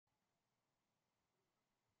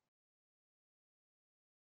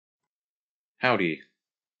Howdy,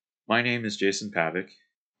 my name is Jason Pavic,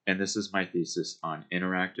 and this is my thesis on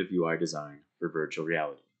interactive UI design for virtual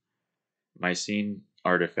reality. My scene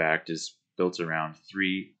artifact is built around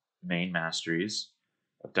three main masteries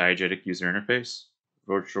of diegetic user interface,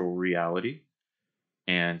 virtual reality,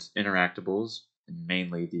 and interactables, and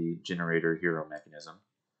mainly the generator hero mechanism.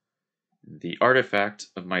 The artifact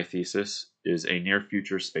of my thesis is a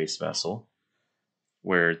near-future space vessel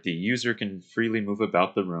where the user can freely move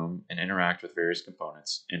about the room and interact with various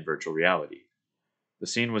components in virtual reality. The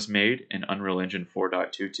scene was made in Unreal Engine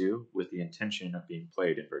 4.22 with the intention of being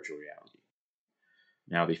played in virtual reality.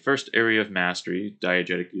 Now, the first area of mastery,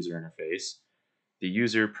 diegetic user interface, the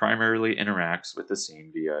user primarily interacts with the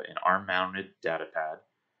scene via an ARM-mounted datapad,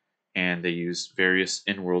 and they use various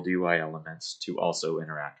in-world UI elements to also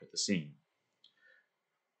interact with the scene.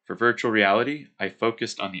 For virtual reality, I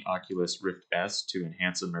focused on the Oculus Rift S to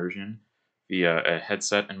enhance immersion via a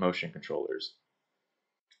headset and motion controllers.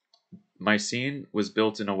 My scene was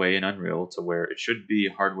built in a way in Unreal to where it should be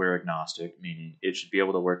hardware agnostic, meaning it should be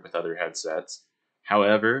able to work with other headsets.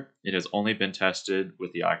 However, it has only been tested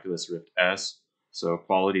with the Oculus Rift S, so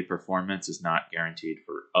quality performance is not guaranteed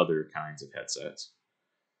for other kinds of headsets.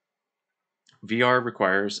 VR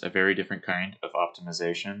requires a very different kind of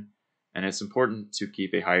optimization, and it's important to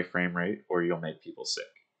keep a high frame rate or you'll make people sick.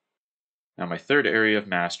 Now, my third area of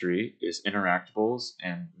mastery is interactables,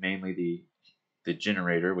 and mainly the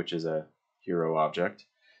generator, which is a hero object.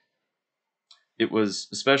 It was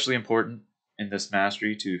especially important in this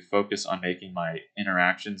mastery to focus on making my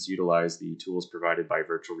interactions utilize the tools provided by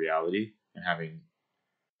virtual reality and having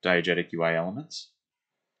diegetic UI elements.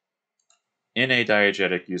 In a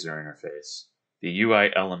diegetic user interface, the UI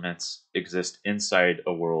elements exist inside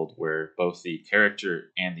a world where both the character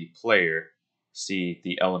and the player see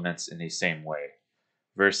the elements in the same way,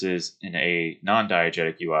 versus in a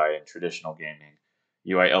non-diegetic UI in traditional gaming,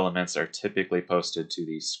 UI elements are typically posted to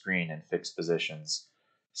the screen in fixed positions,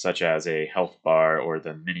 such as a health bar or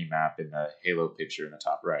the mini-map in the Halo picture in the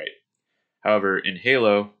top right. However, in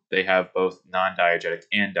Halo, they have both non-diegetic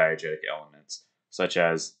and diegetic elements, such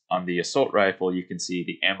as on the assault rifle, you can see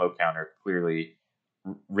the ammo counter clearly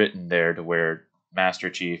written there to where Master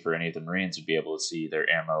Chief or any of the Marines would be able to see their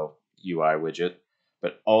ammo UI widget.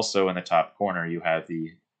 But also in the top corner, you have the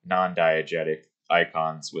non-diegetic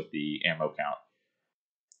icons with the ammo count.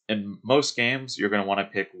 In most games, you're going to want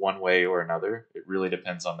to pick one way or another. It really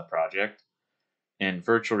depends on the project. In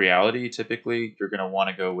virtual reality, typically, you're going to want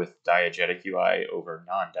to go with diegetic UI over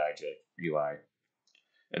non-diegetic UI.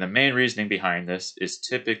 And the main reasoning behind this is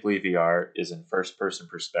typically VR is in first-person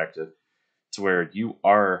perspective, to where you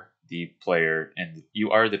are the player and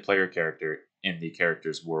you are the player character in the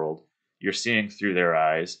character's world. You're seeing through their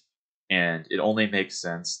eyes, and it only makes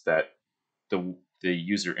sense that the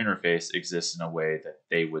user interface exists in a way that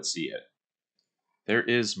they would see it. There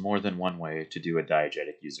is more than one way to do a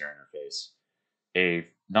diegetic user interface. A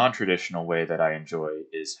non-traditional way that I enjoy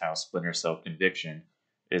is how Splinter Cell Conviction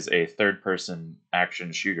is a third-person action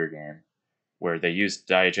shooter game where they use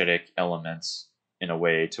diegetic elements in a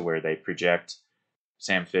way to where they project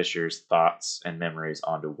Sam Fisher's thoughts and memories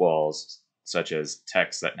onto walls, such as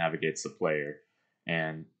text that navigates the player.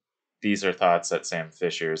 And these are thoughts that Sam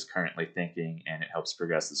Fisher is currently thinking, and it helps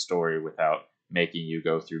progress the story without making you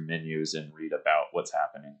go through menus and read about what's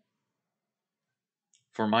happening.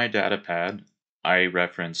 For my datapad, I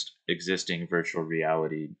referenced existing virtual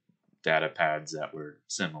reality datapads that were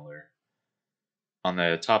similar. On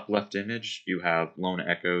the top left image, you have Lone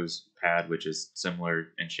Echo's pad, which is similar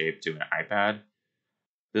in shape to an iPad.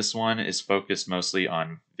 This one is focused mostly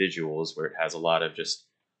on visuals, where it has a lot of just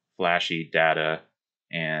flashy data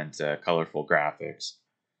and colorful graphics.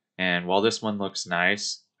 And while this one looks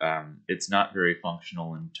nice, it's not very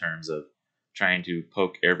functional in terms of trying to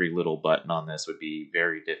poke every little button on this would be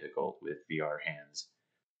very difficult with VR hands.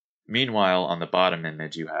 Meanwhile, on the bottom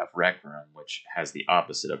image, you have Rec Room, which has the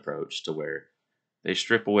opposite approach to where they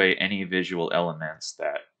strip away any visual elements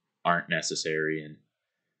that aren't necessary, and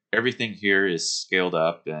everything here is scaled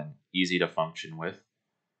up and easy to function with.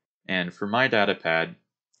 And for my datapad,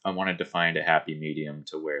 I wanted to find a happy medium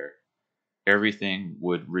to where everything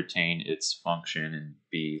would retain its function and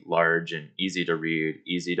be large and easy to read,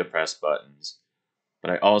 easy to press buttons.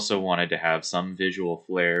 But I also wanted to have some visual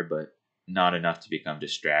flair, but not enough to become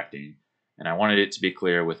distracting. And I wanted it to be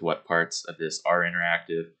clear with what parts of this are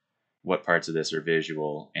interactive, what parts of this are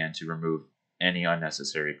visual, and to remove any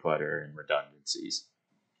unnecessary clutter and redundancies.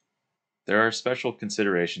 There are special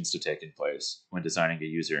considerations to take in place when designing a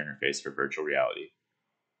user interface for virtual reality.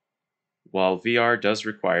 While VR does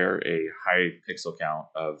require a high pixel count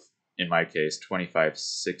of in my case,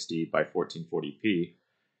 2560 by 1440p,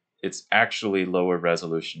 it's actually lower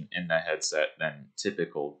resolution in the headset than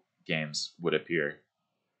typical games would appear.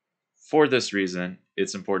 For this reason,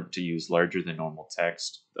 it's important to use larger than normal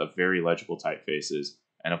text of very legible typefaces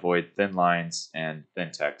and avoid thin lines and thin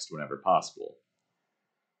text whenever possible.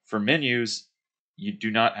 For menus, you do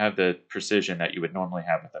not have the precision that you would normally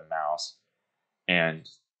have with a mouse, and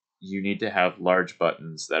you need to have large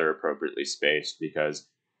buttons that are appropriately spaced because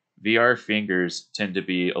VR fingers tend to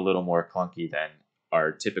be a little more clunky than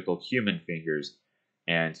our typical human fingers,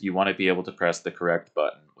 and you want to be able to press the correct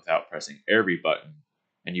button without pressing every button,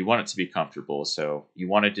 and you want it to be comfortable, so you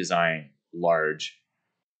want to design large,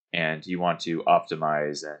 and you want to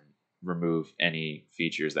optimize and remove any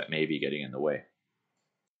features that may be getting in the way.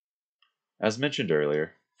 As mentioned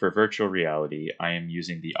earlier, for virtual reality, I am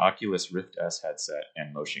using the Oculus Rift S headset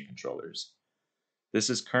and motion controllers. This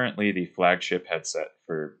is currently the flagship headset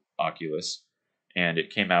for Oculus, and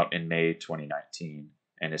it came out in May 2019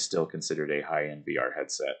 and is still considered a high-end VR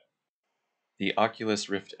headset. The Oculus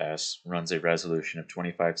Rift S runs a resolution of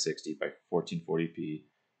 2560 by 1440p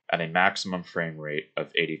at a maximum frame rate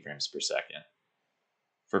of 80 frames per second.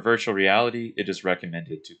 For virtual reality, it is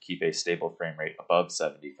recommended to keep a stable frame rate above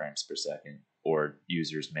 70 frames per second, or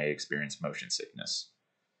users may experience motion sickness.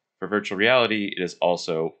 For virtual reality, it is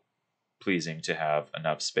also pleasing to have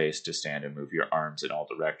enough space to stand and move your arms in all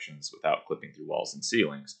directions without clipping through walls and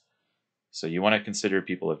ceilings. So you want to consider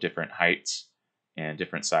people of different heights and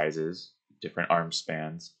different sizes, different arm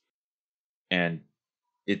spans, and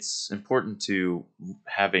it's important to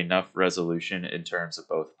have enough resolution in terms of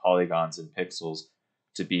both polygons and pixels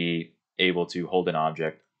to be able to hold an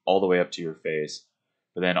object all the way up to your face,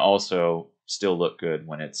 but then also still look good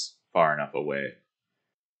when it's far enough away.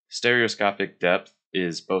 Stereoscopic depth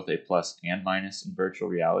is both a plus and minus in virtual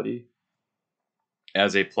reality.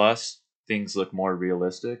 As a plus, things look more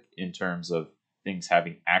realistic in terms of things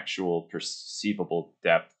having actual perceivable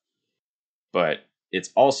depth, but it's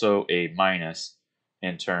also a minus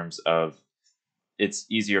in terms of it's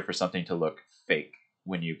easier for something to look fake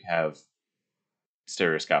when you have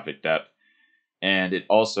stereoscopic depth. And it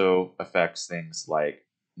also affects things like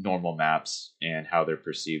normal maps and how they're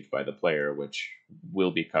perceived by the player, which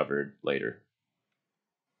will be covered later.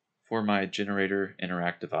 For my generator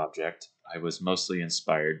interactive object, I was mostly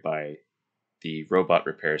inspired by the robot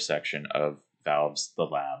repair section of Valve's The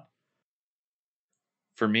Lab.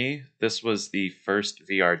 For me, this was the first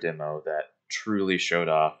VR demo that truly showed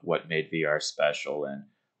off what made VR special and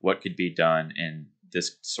what could be done in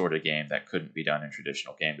this sort of game that couldn't be done in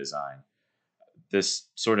traditional game design. This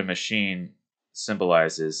sort of machine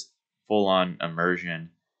symbolizes full-on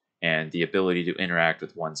immersion and the ability to interact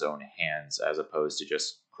with one's own hands as opposed to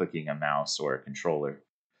just clicking a mouse or a controller.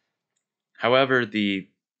 However, the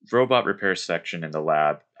robot repair section in the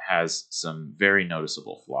lab has some very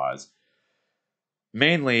noticeable flaws.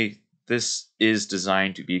 Mainly, this is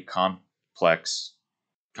designed to be complex,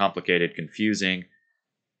 complicated, confusing.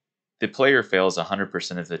 The player fails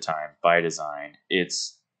 100% of the time by design.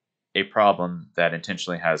 It's a problem that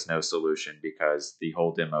intentionally has no solution because the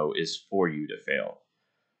whole demo is for you to fail.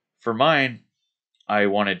 For mine, I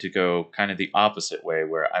wanted to go kind of the opposite way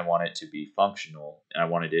where I want it to be functional and I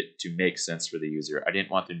wanted it to make sense for the user. I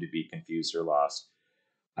didn't want them to be confused or lost.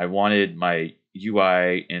 I wanted my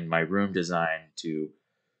UI and my room design to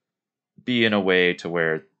be in a way to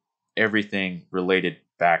where everything related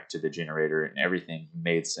back to the generator and everything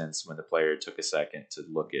made sense when the player took a second to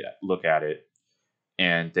look at it,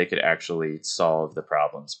 and they could actually solve the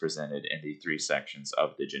problems presented in the three sections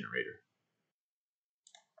of the generator.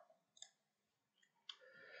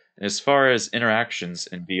 As far as interactions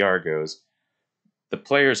in VR goes, the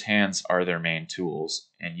player's hands are their main tools,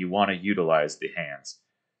 and you want to utilize the hands.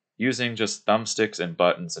 Using just thumbsticks and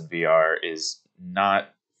buttons in VR is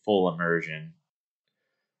not full immersion.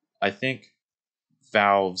 I think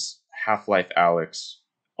Valve's Half-Life Alyx,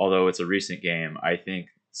 although it's a recent game, I think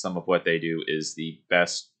some of what they do is the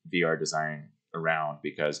best VR design around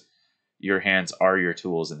because your hands are your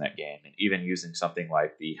tools in that game. And even using something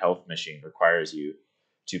like the health machine requires you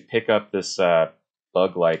to pick up this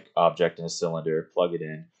bug-like object in a cylinder, plug it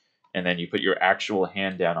in, and then you put your actual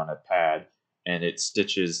hand down on a pad and it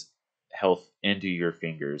stitches health into your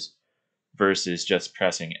fingers versus just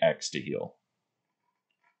pressing X to heal.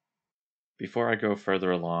 Before I go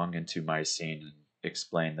further along into my scene and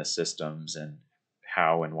explain the systems and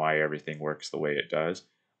how and why everything works the way it does,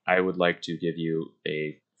 I would like to give you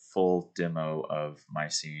a full demo of my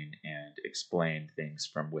scene and explain things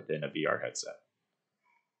from within a VR headset.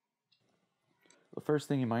 The first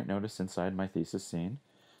thing you might notice inside my Thesis scene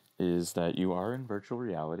is that you are in virtual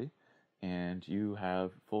reality, and you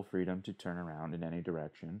have full freedom to turn around in any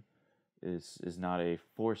direction. This is not a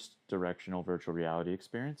forced directional virtual reality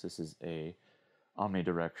experience. This is a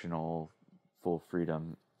omnidirectional full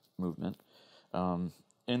freedom movement. Um,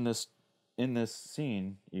 in this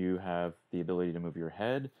scene, you have the ability to move your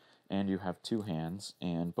head, and you have two hands,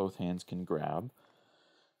 and both hands can grab.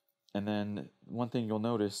 And then one thing you'll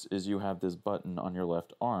notice is you have this button on your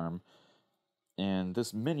left arm, and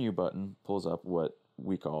this menu button pulls up what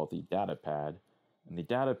we call the data pad. And the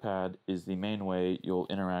data pad is the main way you'll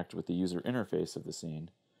interact with the user interface of the scene.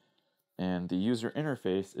 And the user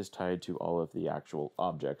interface is tied to all of the actual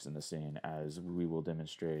objects in the scene, as we will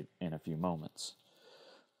demonstrate in a few moments.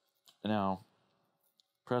 Now,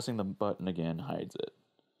 pressing the button again hides it.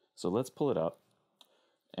 So let's pull it up.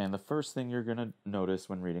 And the first thing you're going to notice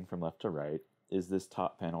when reading from left to right is this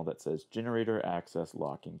top panel that says Generator Access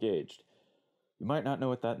Lock Engaged. You might not know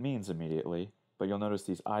what that means immediately, but you'll notice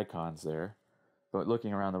these icons there. But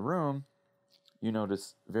looking around the room, you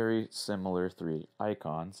notice very similar three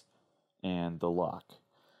icons and the lock.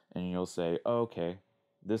 And you'll say, oh, okay,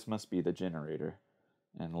 this must be the generator.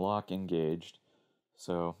 And lock engaged.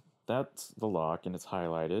 So that's the lock, and it's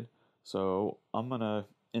highlighted. So I'm going to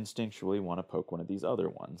instinctually want to poke one of these other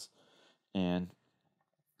ones. And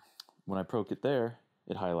when I poke it there,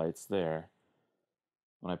 it highlights there.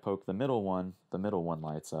 When I poke the middle one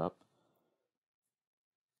lights up.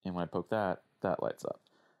 And when I poke that, that lights up.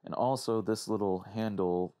 And also this little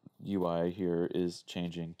handle UI here is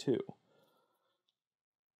changing too.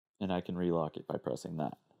 And I can relock it by pressing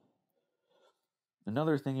that.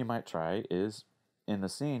 Another thing you might try is in the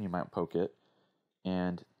scene you might poke it,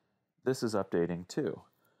 and this is updating too.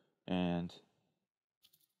 And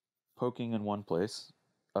poking in one place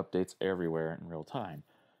updates everywhere in real time.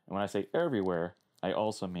 And when I say everywhere, I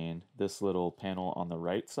also mean this little panel on the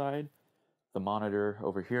right side, the monitor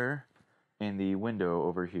over here, and the window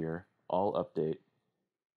over here all update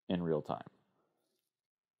in real time.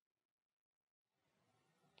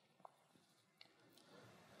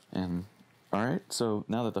 And all right, so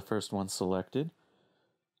now that the first one's selected,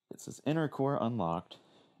 it says inner core unlocked,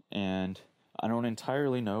 and I don't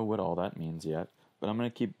entirely know what all that means yet, but I'm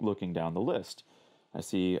going to keep looking down the list. I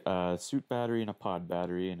see a suit battery and a pod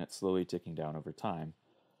battery, and it's slowly ticking down over time.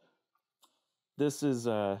 This is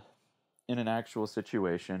in an actual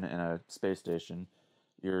situation in a space station.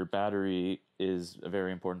 Your battery is a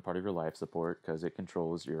very important part of your life support because it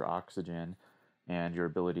controls your oxygen and your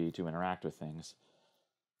ability to interact with things.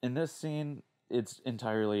 In this scene, it's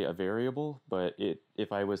entirely a variable, but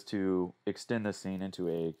if I was to extend the scene into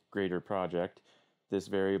a greater project, this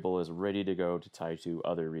variable is ready to go to tie to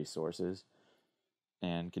other resources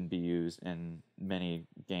and can be used in many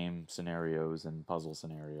game scenarios and puzzle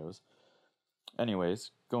scenarios.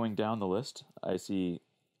 Anyways, going down the list, I see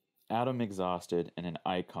atom exhausted and an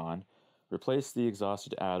icon. Replace the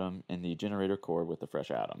exhausted atom in the generator core with the fresh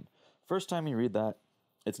atom. First time you read that,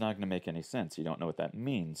 it's not going to make any sense. You don't know what that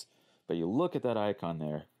means. But you look at that icon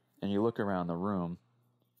there, and you look around the room,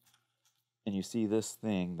 and you see this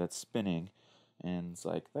thing that's spinning, and it's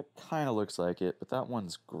like, that kind of looks like it, but that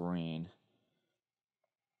one's green.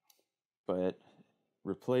 But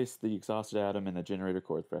replace the exhausted atom in the generator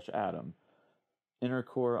core with fresh atom. Inner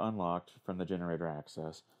core unlocked from the generator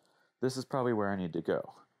access. This is probably where I need to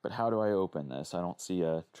go. But how do I open this? I don't see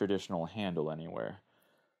a traditional handle anywhere.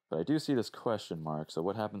 But I do see this question mark, so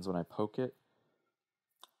what happens when I poke it?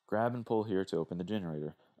 Grab and pull here to open the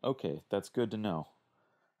generator. Okay, that's good to know.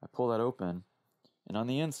 I pull that open, and on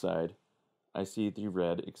the inside, I see the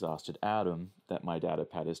red exhausted atom that my data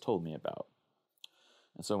pad has told me about.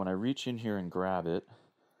 And so when I reach in here and grab it,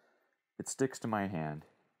 it sticks to my hand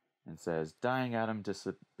and says, dying atom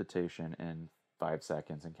dissipation in 5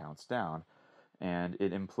 seconds, and counts down. And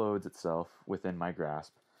it implodes itself within my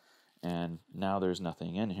grasp. And now there's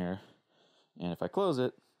nothing in here. And if I close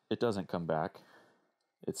it, it doesn't come back.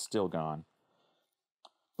 It's still gone.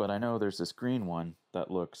 But I know there's this green one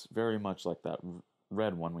that looks very much like that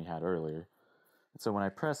red one we had earlier. And so when I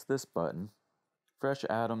press this button, fresh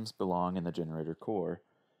atoms belong in the generator core.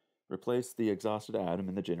 Replace the exhausted atom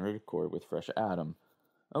in the generator core with fresh atom.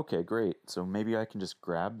 Okay, great. So maybe I can just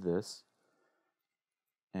grab this,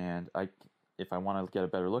 and if I want to get a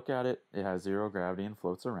better look at it, it has zero gravity and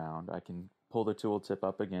floats around. I can pull the tooltip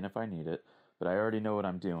up again if I need it, but I already know what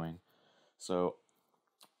I'm doing. So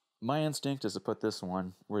my instinct is to put this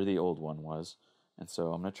one where the old one was, and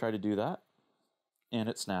so I'm going to try to do that, and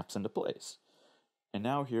it snaps into place. And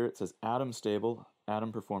now here it says atom stable,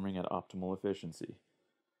 atom performing at optimal efficiency.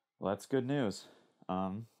 Well, that's good news.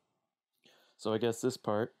 So I guess this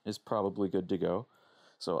part is probably good to go.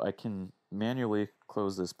 So I can manually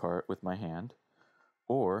close this part with my hand,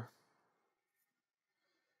 or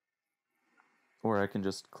I can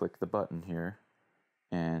just click the button here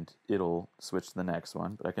and it'll switch to the next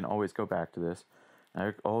one, but I can always go back to this.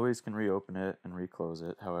 I always can reopen it and reclose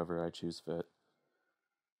it however I choose fit.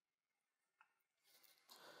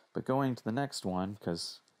 But going to the next one,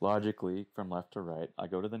 because logically from left to right, I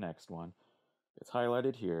go to the next one. It's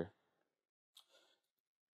highlighted here.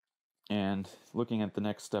 And looking at the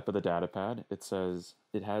next step of the data pad, it says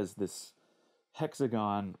it has this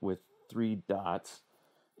hexagon with 3 dots,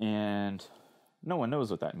 and no one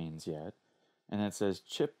knows what that means yet. And it says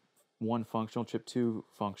chip 1 functional, chip 2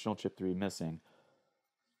 functional, chip 3 missing.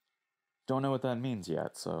 Don't know what that means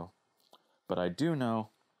yet, but I do know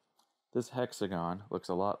this hexagon looks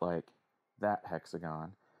a lot like that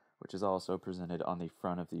hexagon, which is also presented on the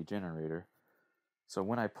front of the generator. So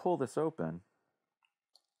when I pull this open,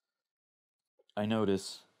 I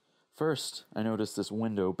notice this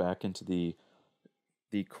window back into the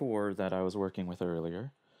core that I was working with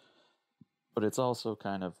earlier, but it's also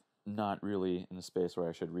kind of not really in the space where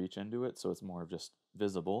I should reach into it, so it's more of just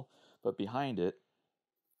visible. But behind it,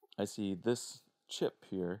 I see this chip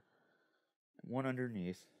here, one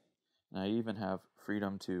underneath, and I even have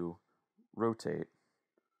freedom to rotate,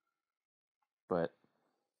 but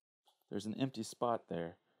there's an empty spot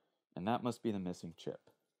there, and that must be the missing chip.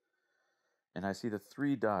 And I see the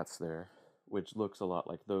 3 dots there, which looks a lot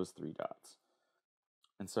like those 3 dots.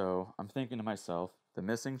 And so I'm thinking to myself, the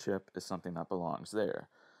missing chip is something that belongs there.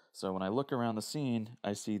 So when I look around the scene,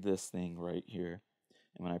 I see this thing right here.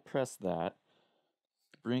 And when I press that,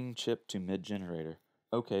 bring chip to mid generator.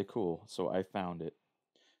 Okay, cool. So I found it.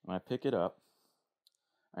 When I pick it up,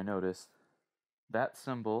 I notice that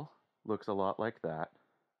symbol looks a lot like that.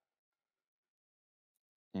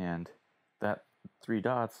 And that 3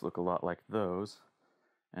 dots look a lot like those.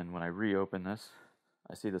 And when I reopen this,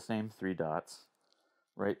 I see the same 3 dots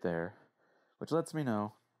right there, which lets me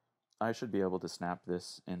know I should be able to snap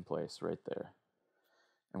this in place right there.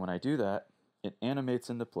 And when I do that, it animates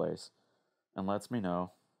into place and lets me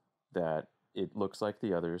know that it looks like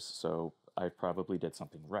the others, so I probably did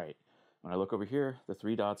something right. When I look over here, the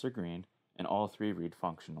 3 dots are green, and all 3 read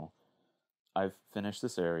functional. I've finished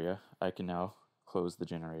this area. I can now close the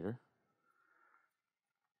generator.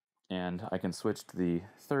 And I can switch to the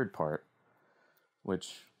third part,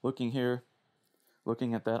 which, looking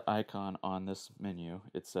at that icon on this menu,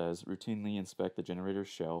 it says routinely inspect the generator's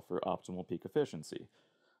shell for optimal peak efficiency.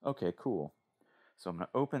 Okay, cool. So I'm going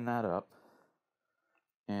to open that up,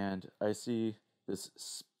 and I see this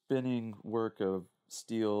spinning work of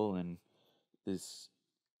steel and this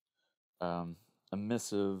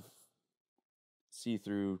emissive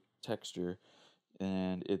see-through texture,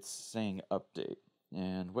 and it's saying update.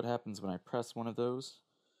 And what happens when I press one of those?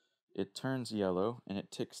 It turns yellow and it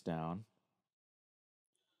ticks down,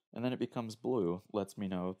 and then it becomes blue, lets me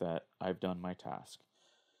know that I've done my task.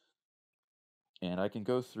 And I can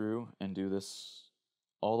go through and do this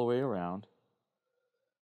all the way around,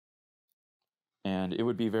 and it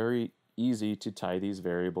would be very easy to tie these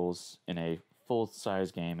variables in a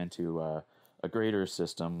full-size game into a grader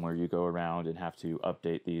system where you go around and have to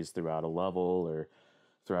update these throughout a level or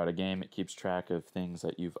throughout a game. It keeps track of things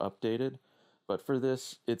that you've updated. But for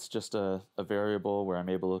this, it's just a variable where I'm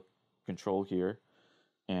able to control here,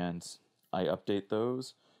 and I update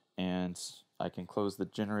those, and I can close the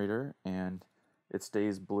generator, and it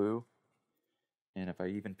stays blue. And if I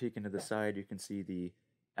even peek into the side, you can see the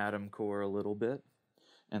atom core a little bit.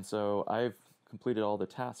 And so I've completed all the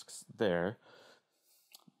tasks there.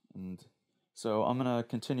 And so I'm going to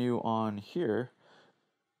continue on here.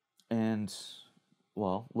 And,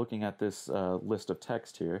 well, looking at this list of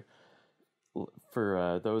text here,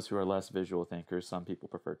 for those who are less visual thinkers, some people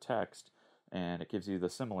prefer text, and it gives you the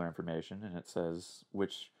similar information, and it says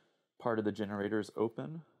which part of the generator is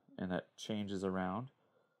open, and that changes around.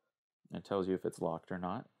 It tells you if it's locked or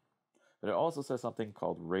not. But it also says something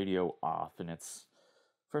called radio off, and it's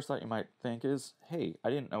first thought you might think is, hey, I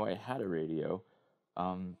didn't know I had a radio,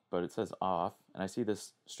 but it says off, and I see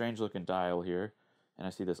this strange looking dial here, and I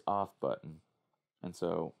see this off button, and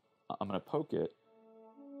so I'm going to poke it,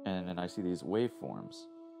 and then I see these waveforms,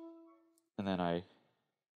 and then I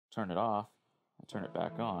turn it off, I turn it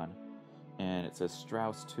back on, and it says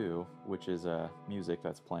Strauss 2, which is music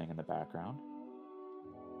that's playing in the background.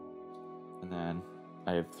 And then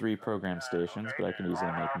I have 3 program stations, but I can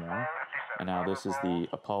easily make more. And now this is the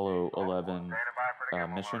Apollo 11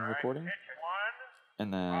 mission recording.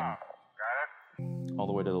 And then all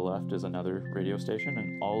the way to the left is another radio station,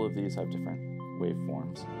 and all of these have different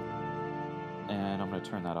waveforms. And I'm going to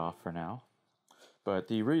turn that off for now. But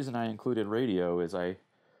the reason I included radio is I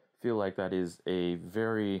feel like that is a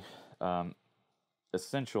very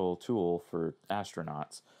essential tool for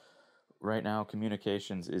astronauts. Right now,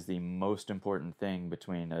 communications is the most important thing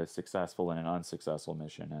between a successful and an unsuccessful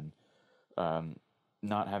mission, and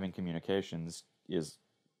not having communications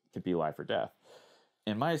could be life or death.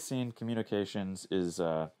 In my scene, communications is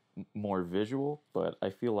more visual, but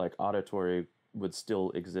I feel like auditory would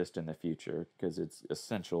still exist in the future because it's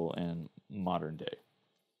essential in modern day.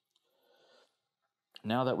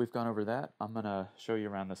 Now that we've gone over that, I'm going to show you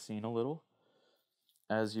around the scene a little.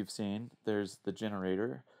 As you've seen, there's the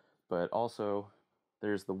generator, but also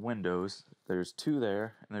there's the windows. There's two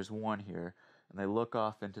there, and there's one here. And they look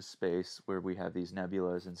off into space where we have these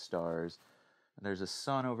nebulas and stars. And there's a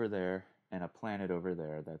sun over there and a planet over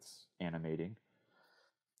there that's animating.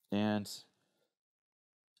 And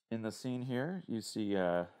in the scene here, you see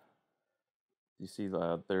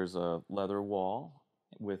there's a leather wall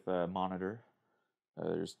with a monitor.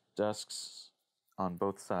 There's desks on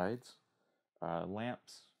both sides,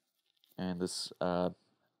 lamps, and this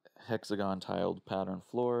hexagon tiled pattern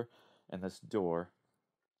floor, and this door.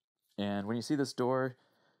 And when you see this door,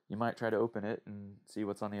 you might try to open it and see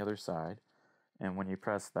what's on the other side. And when you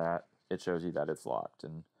press that, it shows you that it's locked.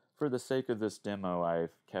 And for the sake of this demo,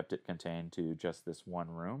 I've kept it contained to just this one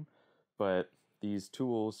room. But these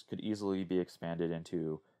tools could easily be expanded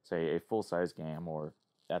into, say, a full-size game or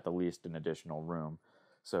at the least an additional room.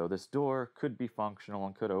 So this door could be functional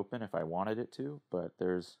and could open if I wanted it to, but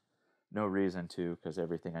there's no reason to because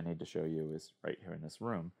everything I need to show you is right here in this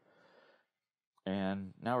room.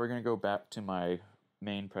 And now we're going to go back to my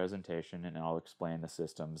main presentation and I'll explain the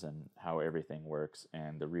systems and how everything works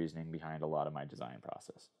and the reasoning behind a lot of my design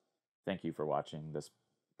process. Thank you for watching this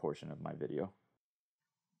portion of my video.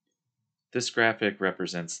 This graphic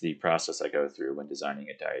represents the process I go through when designing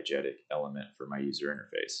a diegetic element for my user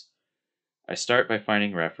interface. I start by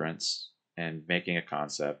finding reference and making a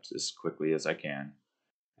concept as quickly as I can,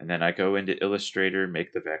 and then I go into Illustrator,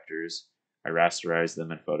 make the vectors, I rasterize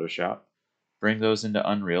them in Photoshop, bring those into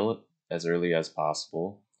Unreal as early as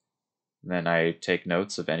possible, and then I take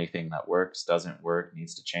notes of anything that works, doesn't work,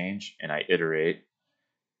 needs to change, and I iterate,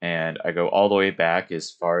 and I go all the way back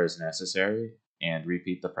as far as necessary and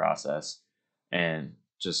repeat the process and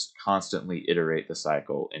just constantly iterate the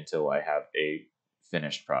cycle until I have a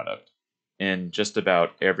finished product. In just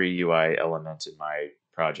about every UI element in my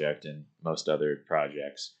project and most other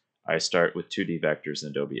projects, I start with 2D vectors in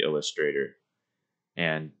Adobe Illustrator.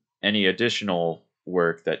 And any additional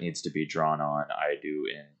work that needs to be drawn on, I do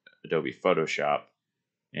in Adobe Photoshop.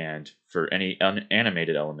 And for any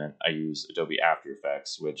animated element, I use Adobe After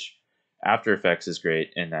Effects, which After Effects is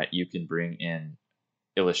great in that you can bring in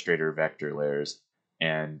Illustrator vector layers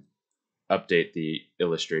and update the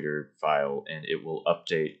Illustrator file, and it will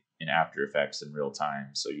update in After Effects in real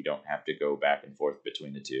time, so you don't have to go back and forth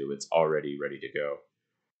between the two. It's already ready to go.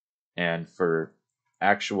 And for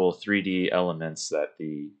actual 3D elements that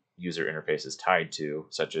the user interface is tied to,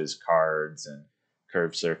 such as cards and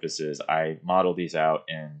curved surfaces, I model these out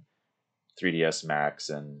in 3ds Max,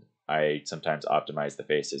 and I sometimes optimize the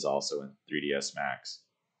faces also in 3ds Max.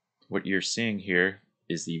 What you're seeing here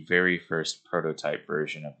is the very first prototype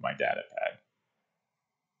version of my data pad.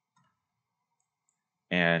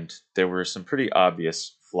 And there were some pretty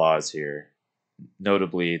obvious flaws here.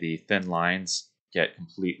 Notably, the thin lines get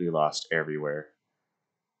completely lost everywhere.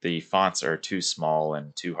 The fonts are too small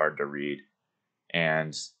and too hard to read,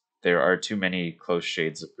 and there are too many close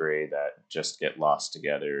shades of gray that just get lost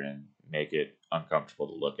together and make it uncomfortable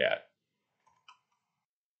to look at.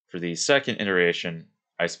 For the second iteration,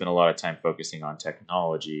 I spent a lot of time focusing on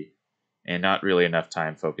technology and not really enough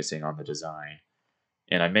time focusing on the design.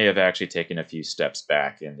 And I may have actually taken a few steps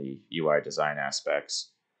back in the UI design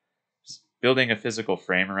aspects. Building a physical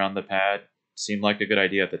frame around the pad seemed like a good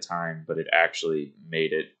idea at the time, but it actually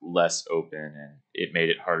made it less open and it made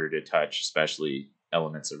it harder to touch, especially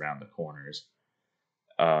elements around the corners.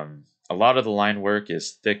 A lot of the line work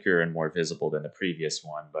is thicker and more visible than the previous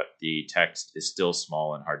one, but the text is still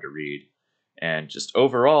small and hard to read. And just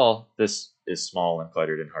overall, this is small and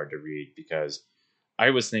cluttered and hard to read because I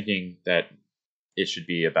was thinking that it should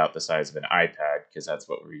be about the size of an iPad because that's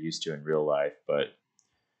what we're used to in real life. But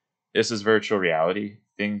this is virtual reality.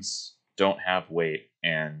 Things don't have weight,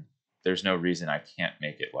 and there's no reason I can't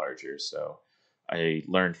make it larger. So I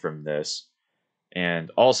learned from this.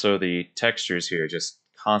 And also the textures here just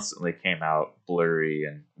constantly came out blurry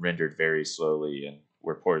and rendered very slowly and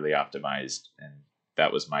were poorly optimized. And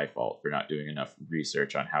that was my fault for not doing enough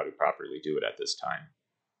research on how to properly do it at this time.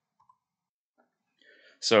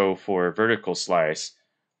 So for vertical slice,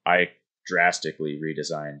 I drastically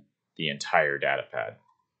redesign the entire data pad.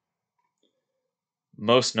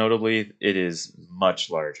 Most notably, it is much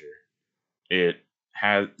larger. It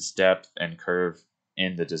has depth and curve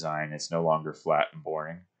in the design. It's no longer flat and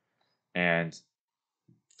boring. And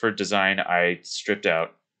for design, I stripped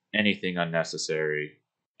out anything unnecessary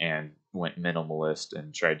and went minimalist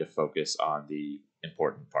and tried to focus on the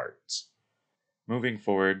important parts. Moving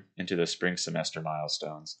forward into the spring semester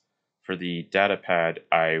milestones, for the data pad,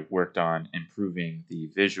 I worked on improving the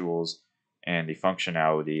visuals and the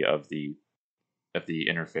functionality of the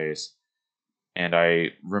interface, and I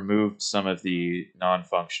removed some of the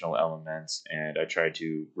non-functional elements, and I tried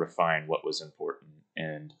to refine what was important,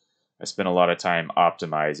 and I spent a lot of time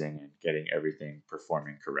optimizing and getting everything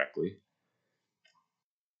performing correctly.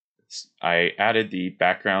 I added the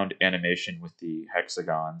background animation with the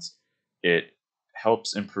hexagons. It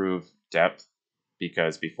helps improve depth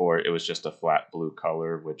because before it was just a flat blue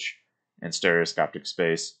color, which in stereoscopic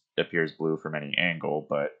space appears blue from any angle,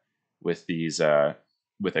 but with these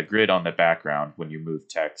with a grid on the background, when you move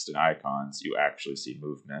text and icons, you actually see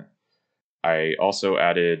movement. I also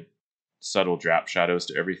added subtle drop shadows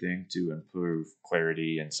to everything to improve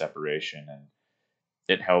clarity and separation, and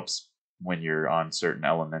it helps when you're on certain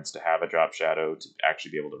elements to have a drop shadow to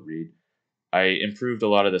actually be able to read. I improved a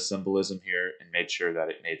lot of the symbolism here and made sure that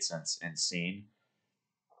it made sense in scene.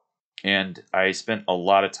 And I spent a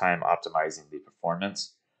lot of time optimizing the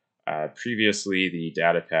performance. Previously, the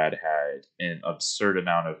datapad had an absurd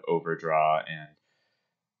amount of overdraw and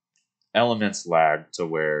elements lagged to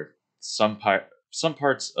where some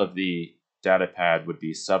parts of the datapad would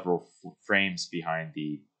be several frames behind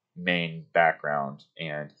the main background,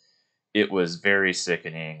 and it was very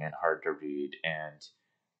sickening and hard to read, and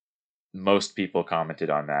most people commented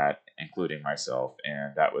on that, including myself,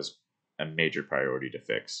 and that was a major priority to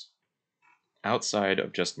fix. Outside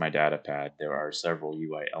of just my datapad, there are several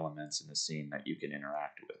UI elements in the scene that you can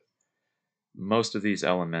interact with. Most of these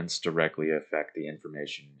elements directly affect the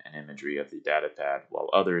information and imagery of the datapad, while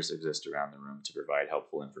others exist around the room to provide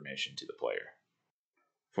helpful information to the player.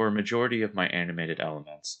 For a majority of my animated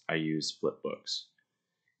elements, I use flipbooks.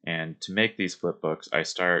 And to make these flipbooks, I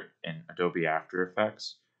start in Adobe After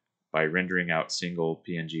Effects by rendering out single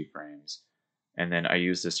PNG frames. And then I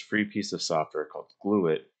use this free piece of software called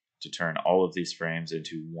Glueit to turn all of these frames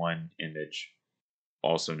into one image,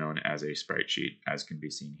 also known as a sprite sheet, as can be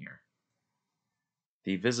seen here.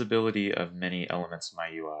 The visibility of many elements in my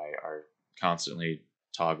UI are constantly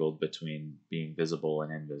toggled between being visible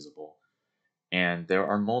and invisible. And there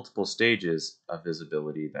are multiple stages of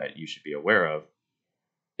visibility that you should be aware of.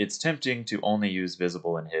 It's tempting to only use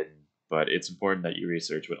visible and hidden, but it's important that you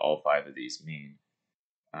research what all 5 of these mean.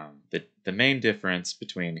 The main difference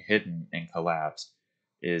between hidden and collapsed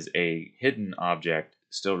is a hidden object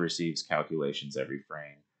still receives calculations every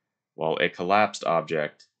frame, while a collapsed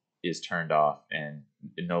object is turned off and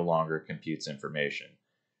it no longer computes information.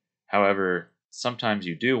 However, sometimes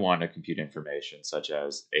you do want to compute information, such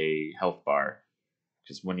as a health bar,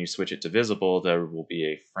 because when you switch it to visible, there will be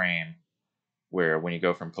a frame where when you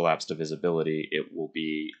go from collapse to visibility, it will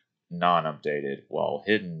be non-updated, while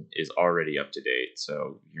hidden is already up to date,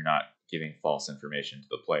 so you're not giving false information to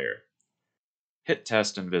the player. Hit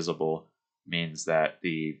test invisible means that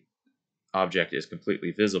the object is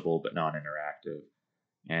completely visible but non-interactive.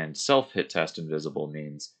 And self-hit test invisible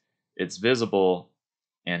means it's visible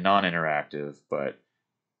and non-interactive, but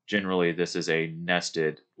generally this is a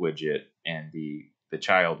nested widget, and the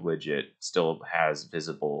child widget still has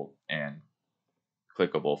visible and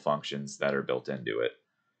clickable functions that are built into it.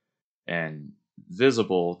 And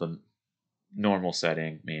visible, the normal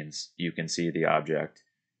setting, means you can see the object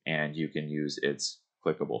and you can use its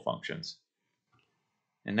clickable functions.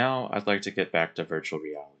 And now I'd like to get back to virtual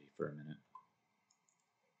reality for a minute.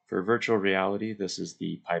 For virtual reality, this is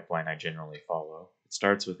the pipeline I generally follow. It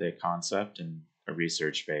starts with a concept and a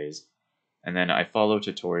research phase, and then I follow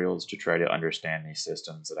tutorials to try to understand these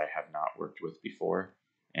systems that I have not worked with before,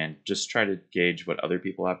 and just try to gauge what other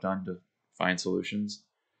people have done to find solutions.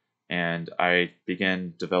 And I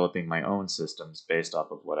began developing my own systems based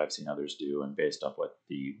off of what I've seen others do and based off what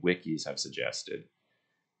the wikis have suggested.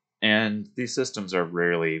 And these systems are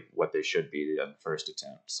rarely what they should be on the first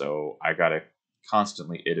attempt, so I gotta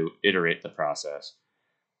constantly iterate the process.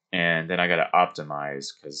 And then I gotta optimize,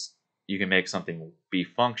 because you can make something be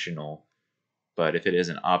functional, but if it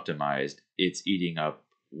isn't optimized, it's eating up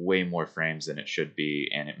way more frames than it should be,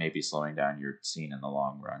 and it may be slowing down your scene in the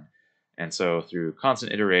long run. And so through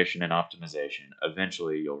constant iteration and optimization,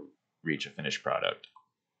 eventually you'll reach a finished product.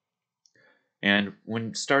 And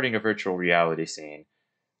when starting a virtual reality scene,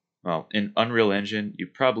 Well, in Unreal Engine, you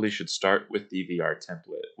probably should start with the VR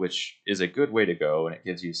template, which is a good way to go, and it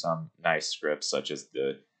gives you some nice scripts such as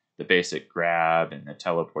the basic grab and the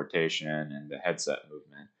teleportation and the headset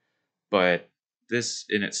movement. But this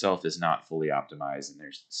in itself is not fully optimized, and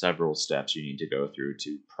there's several steps you need to go through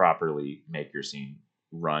to properly make your scene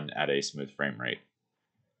run at a smooth frame rate.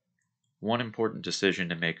 One important decision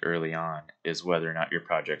to make early on is whether or not your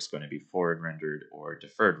project's going to be forward rendered or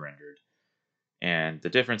deferred rendered. And the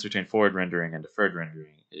difference between forward rendering and deferred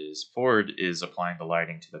rendering is forward is applying the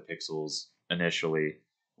lighting to the pixels initially,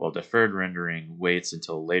 while deferred rendering waits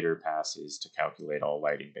until later passes to calculate all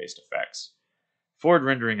lighting-based effects. Forward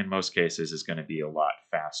rendering in most cases is going to be a lot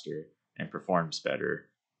faster and performs better.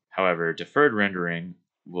 However, deferred rendering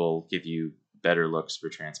will give you better looks for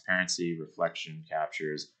transparency, reflection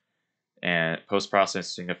captures, and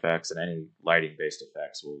post-processing effects, and any lighting-based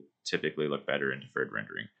effects will typically look better in deferred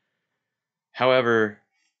rendering. However,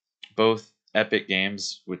 both Epic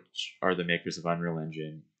Games, which are the makers of Unreal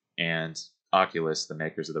Engine, and Oculus, the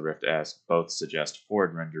makers of the Rift S, both suggest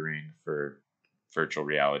forward rendering for virtual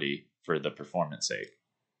reality for the performance sake.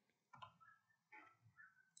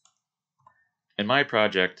 In my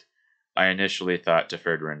project, I initially thought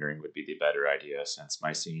deferred rendering would be the better idea since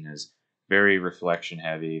my scene is very reflection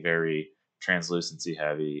heavy, very translucency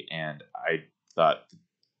heavy, and I thought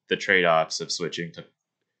the trade-offs of switching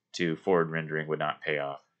to forward rendering would not pay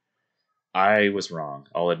off. I was wrong.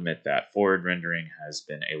 I'll admit that. Forward rendering has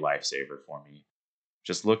been a lifesaver for me.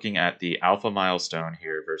 Just looking at the alpha milestone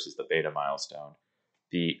here versus the beta milestone,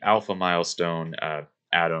 the alpha milestone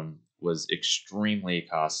atom was extremely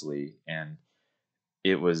costly, and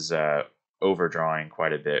it was overdrawing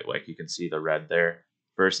quite a bit. Like you can see the red there,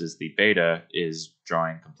 versus the beta is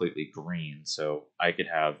drawing completely green. So I could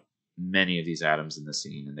have many of these atoms in the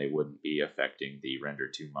scene and they wouldn't be affecting the render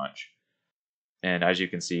too much. And as you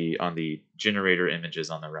can see on the generator images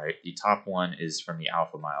on the right, the top one is from the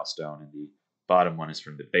alpha milestone and the bottom one is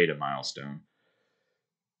from the beta milestone.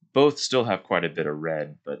 Both still have quite a bit of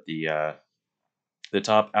red, but the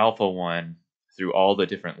top alpha one, through all the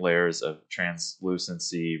different layers of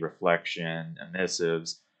translucency, reflection,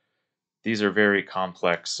 emissives, these are very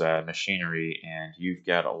complex machinery, and you've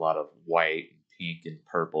got a lot of white, pink, and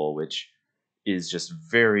purple, which is just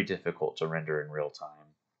very difficult to render in real time.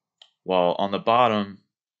 While on the bottom,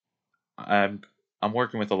 I'm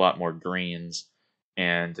working with a lot more greens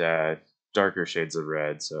and darker shades of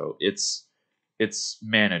red, so it's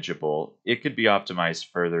manageable. It could be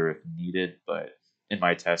optimized further if needed, but in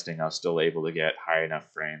my testing, I was still able to get high enough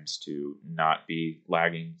frames to not be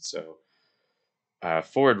lagging. So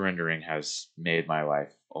forward rendering has made my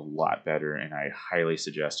life a lot better, and I highly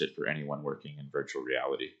suggest it for anyone working in virtual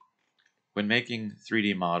reality. When making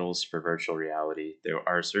 3D models for virtual reality, there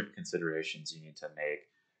are certain considerations you need to make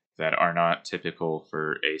that are not typical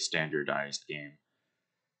for a standardized game.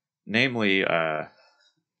 Namely,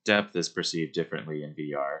 depth is perceived differently in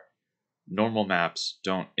VR. Normal maps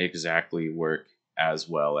don't exactly work as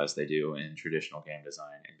well as they do in traditional game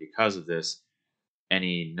design, and because of this,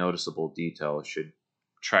 any noticeable detail should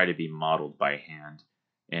try to be modeled by hand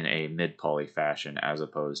in a mid-poly fashion as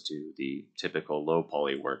opposed to the typical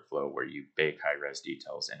low-poly workflow where you bake high-res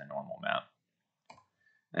details in a normal map.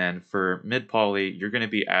 And for mid-poly, you're going to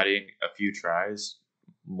be adding a few tries,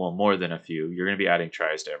 well, more than a few. You're going to be adding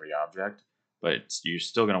tries to every object, but you're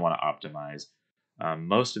still going to want to optimize.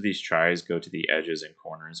 Most of these tries go to the edges and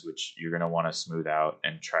corners, which you're going to want to smooth out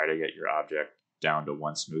and try to get your object down to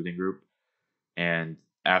one smoothing group. And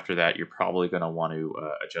after that, you're probably going to want to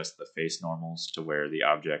adjust the face normals to where the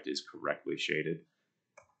object is correctly shaded.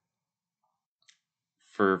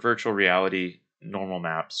 For virtual reality, normal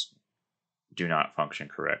maps do not function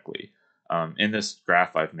correctly. In this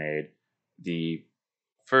graph I've made, the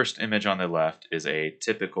first image on the left is a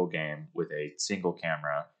typical game with a single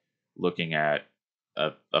camera looking at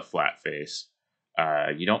a flat face.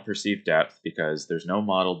 You don't perceive depth because there's no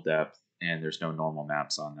modeled depth and there's no normal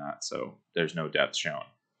maps on that, so there's no depth shown.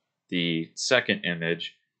 The second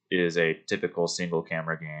image is a typical single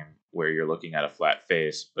camera game where you're looking at a flat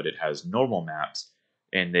face, but it has normal maps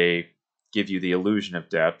and they give you the illusion of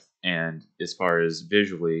depth, and as far as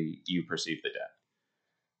visually, you perceive the depth.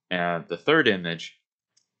 And the third image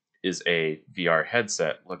is a VR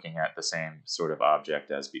headset looking at the same sort of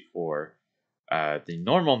object as before. The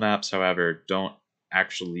normal maps, however, don't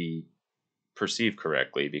actually perceive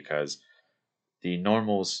correctly because the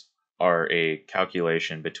normals are a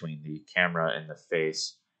calculation between the camera and the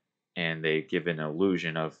face, and they give an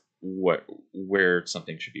illusion of where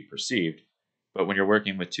something should be perceived. But when you're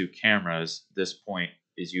working with two cameras, this point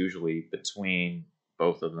is usually between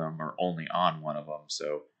both of them or only on one of them.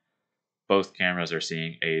 So both cameras are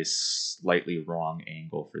seeing a slightly wrong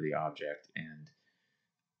angle for the object, and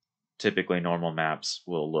typically normal maps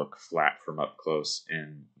will look flat from up close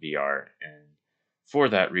in VR. And for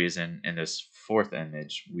that reason, in this fourth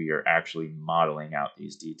image, we are actually modeling out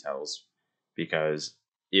these details because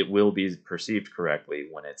it will be perceived correctly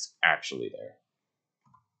when it's actually there.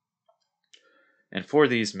 And for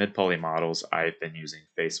these mid-poly models, I've been using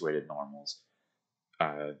face-weighted normals.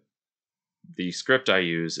 The script I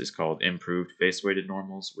use is called Improved Face-Weighted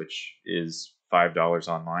Normals, which is $5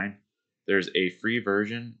 online. There's a free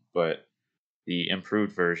version, but the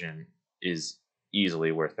improved version is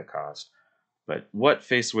easily worth the cost. But what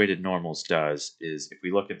face-weighted normals does is, if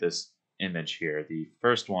we look at this image here, the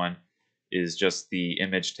first one is just the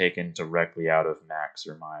image taken directly out of Max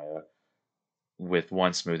or Maya with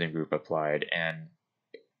one smoothing group applied. And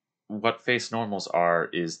what face normals are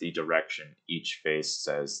is the direction each face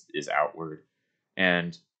says is outward.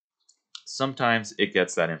 And sometimes it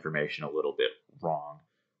gets that information a little bit wrong,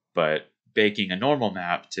 but baking a normal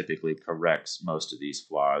map typically corrects most of these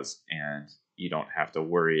flaws, and you don't have to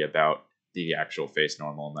worry about the actual face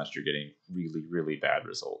normal unless you're getting really, really bad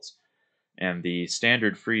results. And the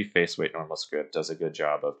standard free face weight normal script does a good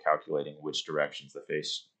job of calculating which directions the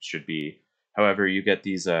face should be. However, you get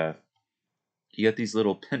these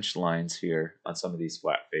little pinch lines here on some of these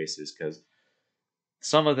flat faces because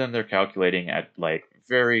some of them they're calculating at like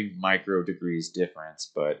very micro degrees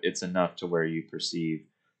difference, but it's enough to where you perceive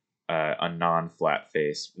a non-flat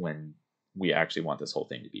face when we actually want this whole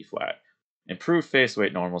thing to be flat. Improved face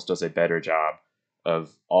weight normals does a better job of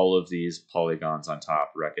all of these polygons on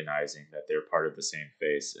top recognizing that they're part of the same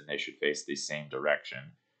face and they should face the same direction.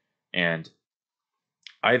 And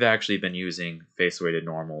I've actually been using face weighted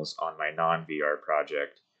normals on my non-VR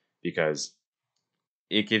project because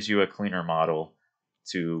it gives you a cleaner model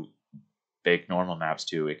to bake normal maps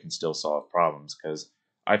to. It can still solve problems because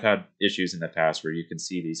I've had issues in the past where you can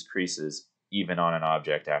see these creases even on an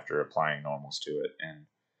object after applying normals to it.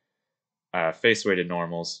 And face-weighted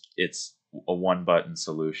normals, it's a one-button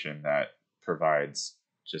solution that provides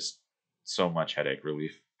just so much headache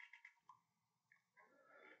relief.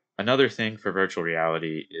 Another thing for virtual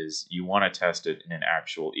reality is you want to test it in an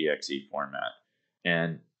actual exe format.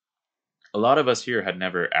 And a lot of us here had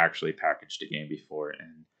never actually packaged a game before,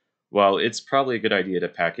 and while it's probably a good idea to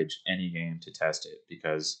package any game to test it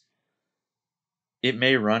because it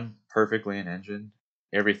may run perfectly in Engine,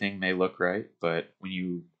 everything may look right, but when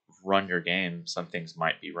you run your game, some things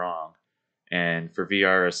might be wrong. And for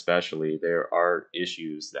VR especially, there are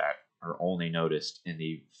issues that are only noticed in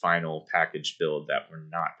the final packaged build that were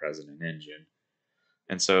not present in Engine.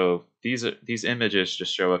 And so these images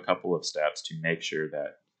just show a couple of steps to make sure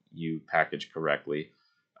that you package correctly.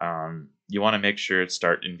 You want to make sure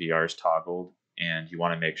Start in VR is toggled, and you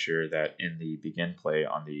want to make sure that in the begin play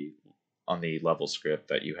on the level script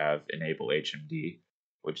that you have enable HMD,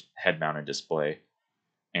 which head mounted display.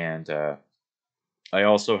 And I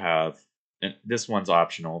also have, and this one's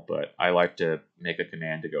optional, but I like to make a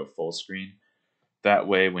command to go full screen. That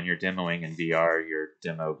way, when you're demoing in VR, your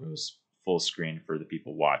demo goes full screen for the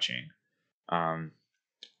people watching.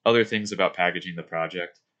 Other things about packaging the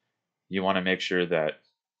project, you want to make sure that,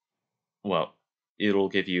 well, it'll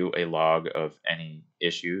give you a log of any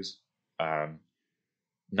issues.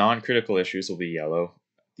 Non-critical issues will be yellow.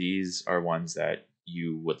 These are ones that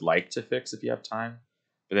you would like to fix if you have time.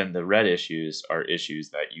 But then the red issues are issues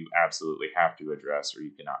that you absolutely have to address or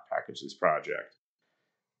you cannot package this project.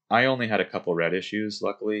 I only had a couple red issues,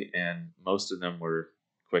 luckily, and most of them were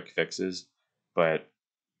quick fixes. But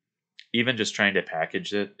even just trying to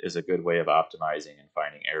package it is a good way of optimizing and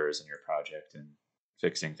finding errors in your project and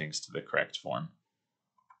fixing things to the correct form.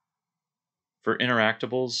 For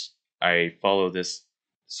interactables, I follow this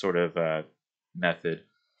sort of method.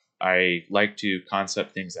 I like to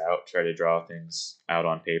concept things out, try to draw things out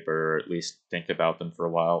on paper, or at least think about them for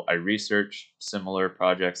a while. I research similar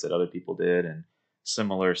projects that other people did and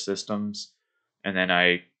similar systems, and then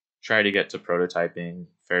I try to get to prototyping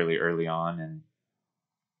fairly early on and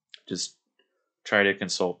just try to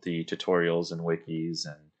consult the tutorials and wikis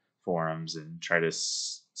and forums and try to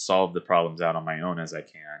solve the problems out on my own as I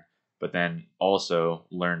can, but then also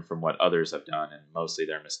learn from what others have done and mostly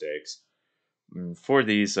their mistakes. For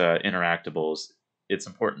these interactables, it's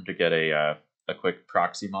important to get a quick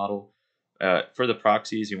proxy model. For the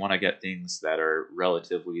proxies, you want to get things that are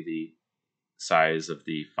relatively the size of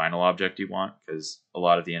the final object you want, because a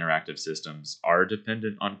lot of the interactive systems are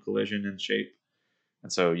dependent on collision and shape.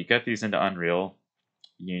 And so you get these into Unreal,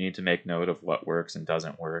 you need to make note of what works and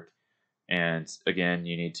doesn't work. And again,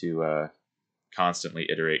 you need to constantly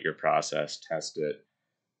iterate your process, test it.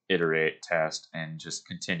 iterate, test, and just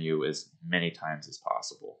continue as many times as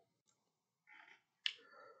possible.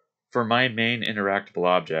 For my main interactable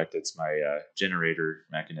object, it's my generator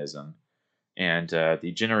mechanism, and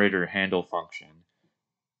the generator handle function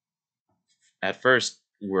at first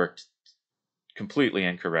worked completely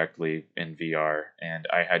incorrectly in VR, and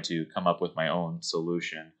I had to come up with my own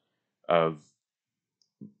solution of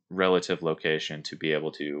relative location to be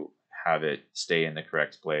able to have it stay in the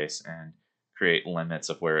correct place and create limits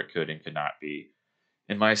of where it could and could not be.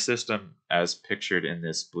 In my system, as pictured in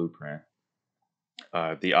this blueprint,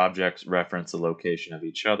 the objects reference the location of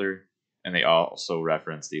each other, and they also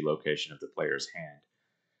reference the location of the player's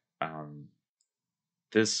hand.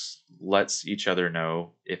 This lets each other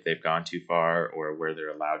know if they've gone too far or where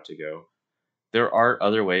they're allowed to go. There are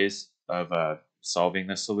other ways of solving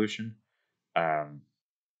this solution.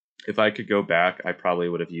 If I could go back, I probably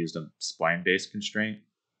would have used a spline-based constraint,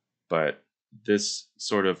 but this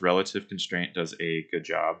sort of relative constraint does a good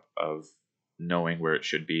job of knowing where it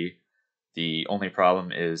should be. The only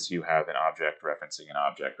problem is you have an object referencing an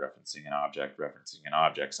object referencing an object referencing an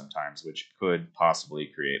object sometimes, which could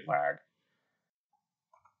possibly create lag.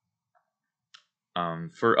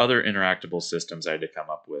 For other interactable systems I had to come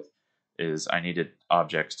up with is I needed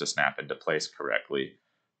objects to snap into place correctly.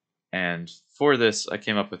 And for this, I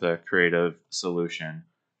came up with a creative solution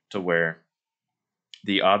to where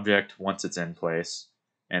the object, once it's in place,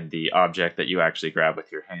 and the object that you actually grab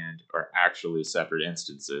with your hand are actually separate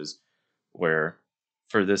instances, where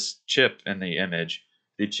for this chip in the image,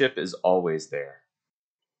 the chip is always there.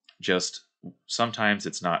 Just sometimes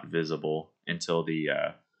it's not visible until the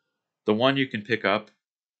one you can pick up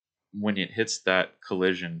when it hits that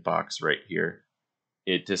collision box right here.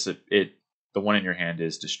 The one in your hand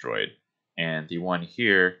is destroyed, and the one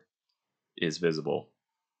here is visible.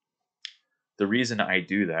 The reason I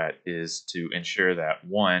do that is to ensure that,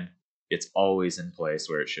 one, it's always in place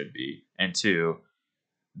where it should be, and two,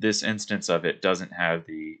 this instance of it doesn't have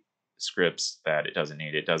the scripts that it doesn't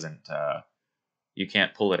need. It doesn't, you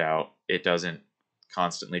can't pull it out. It doesn't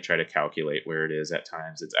constantly try to calculate where it is at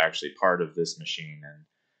times. It's actually part of this machine, and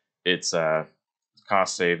it's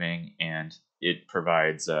cost saving, and it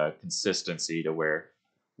provides consistency to where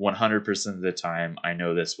 100% of the time I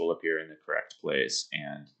know this will appear in the correct place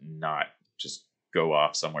and not just go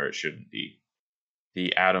off somewhere it shouldn't be.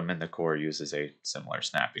 The atom in the core uses a similar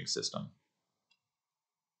snapping system.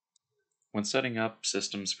 When setting up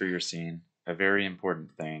systems for your scene, a very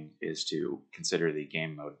important thing is to consider the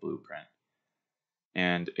game mode blueprint.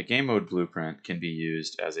 And a game mode blueprint can be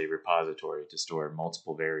used as a repository to store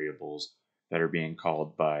multiple variables that are being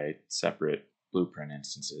called by separate blueprint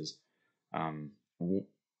instances.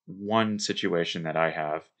 One situation that I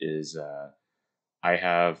have is I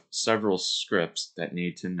have several scripts that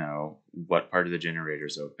need to know what part of the generator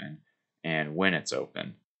is open and when it's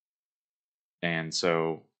open. And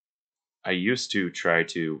so I used to try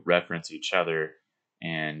to reference each other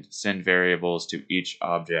and send variables to each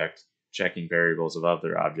object, checking variables of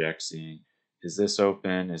other objects, seeing, is this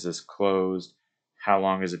open? Is this closed? How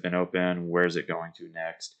long has it been open? Where is it going to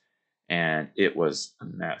next? And it was a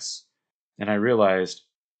mess. And I realized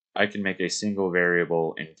I can make a single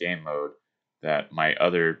variable in game mode that my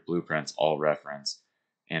other blueprints all reference.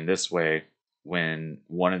 And this way, when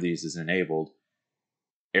one of these is enabled,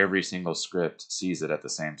 every single script sees it at the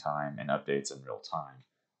same time and updates in real time.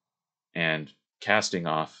 And casting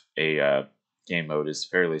off a game mode is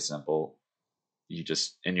fairly simple. You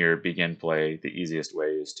just, in your begin play, the easiest way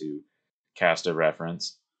is to cast a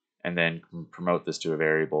reference and then promote this to a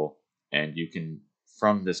variable. And you can,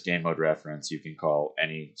 from this game mode reference, you can call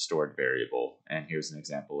any stored variable. And here's an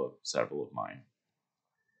example of several of mine.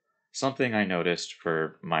 Something I noticed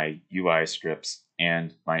for my UI scripts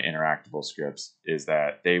and my interactable scripts is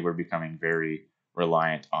that they were becoming very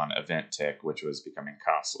reliant on event tick, which was becoming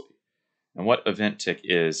costly. And what event tick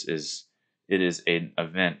is it is an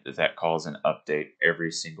event that calls an update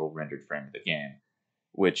every single rendered frame of the game,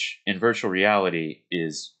 which in virtual reality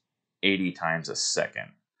is 80 times a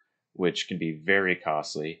second, which can be very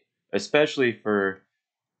costly, especially for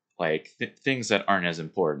like things that aren't as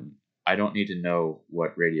important. I don't need to know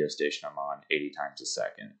what radio station I'm on 80 times a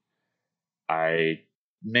second. I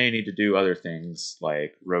may need to do other things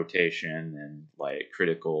like rotation and like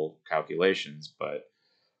critical calculations, but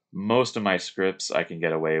most of my scripts I can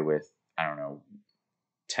get away with, I don't know,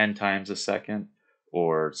 10 times a second,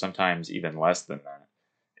 or sometimes even less than that.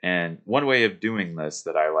 And one way of doing this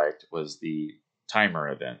that I liked was the timer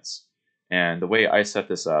events. And the way I set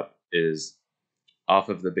this up is off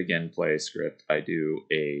of the begin play script, I do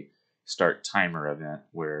a start timer event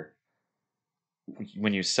where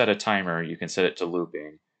when you set a timer, you can set it to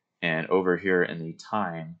looping, And over here in the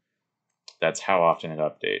time, that's how often it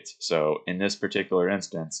updates. So in this particular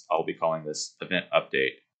instance, I'll be calling this event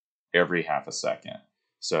update every half a second.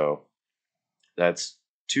 So that's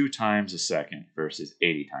 2 times a second versus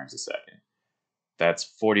 80 times a second. That's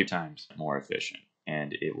 40 times more efficient,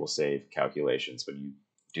 and it will save calculations when you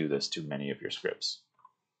do this to many of your scripts.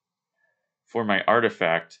 For my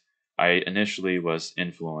artifact, I initially was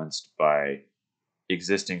influenced by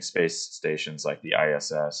existing space stations like the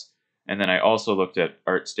ISS, and then I also looked at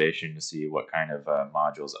ArtStation to see what kind of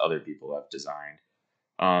modules other people have designed.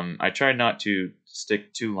 I tried not to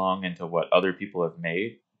stick too long into what other people have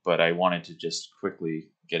made, but I wanted to just quickly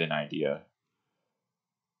get an idea.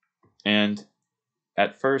 And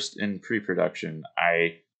at first in pre-production,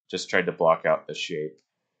 I just tried to block out the shape.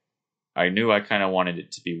 I knew I kind of wanted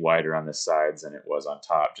it to be wider on the sides than it was on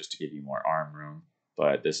top, just to give you more arm room,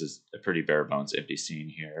 but this is a pretty bare bones empty scene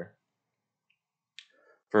here.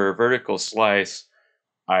 For vertical slice,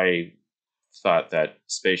 I thought that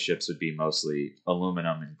spaceships would be mostly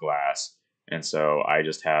aluminum and glass, and so I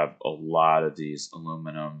just have a lot of these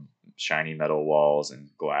aluminum shiny metal walls and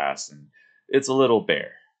glass, and it's a little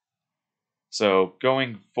bare. So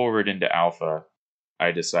going forward into alpha,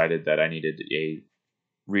 I decided that I needed a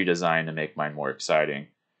redesign to make mine more exciting.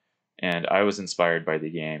 And I was inspired by the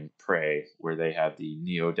game Prey, where they have the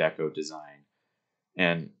Neo-Deco design.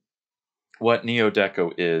 And what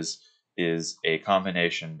Neo-Deco is a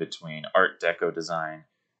combination between Art Deco design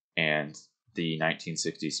and the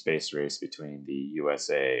 1960s space race between the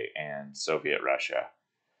USA and Soviet Russia.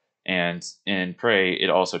 And in Prey, it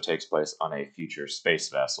also takes place on a future space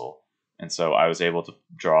vessel. And so I was able to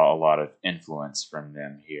draw a lot of influence from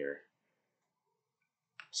them here.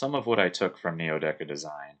 Some of what I took from Neo-Deco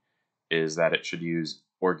design is that it should use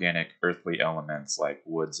organic earthly elements like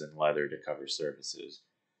woods and leather to cover surfaces.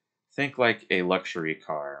 Think like a luxury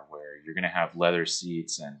car where you're going to have leather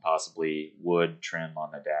seats and possibly wood trim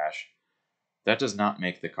on the dash. That does not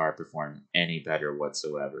make the car perform any better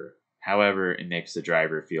whatsoever. However, it makes the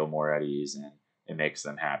driver feel more at ease and it makes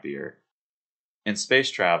them happier. In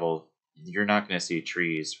space travel, you're not going to see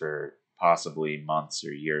trees for possibly months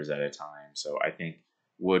or years at a time, so I think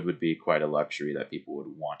wood would be quite a luxury that people would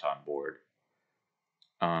want on board.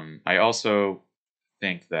 I also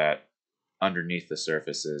think that underneath the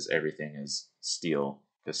surfaces, everything is steel,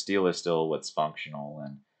 because steel is still what's functional,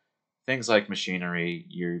 and things like machinery,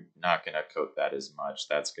 you're not going to coat that as much.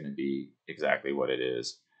 That's going to be exactly what it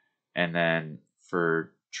is. And then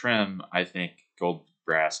for trim, I think gold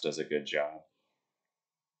brass does a good job.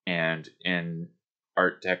 And in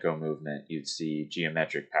Art Deco movement, you'd see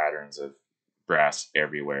geometric patterns of brass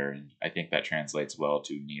everywhere, and I think that translates well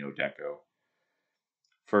to Neo-Deco.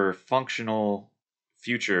 For functional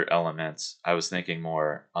future elements, I was thinking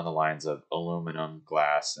more on the lines of aluminum,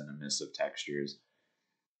 glass, and emissive textures.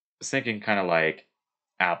 I was thinking kind of like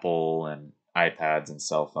Apple and iPads and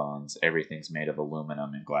cell phones. Everything's made of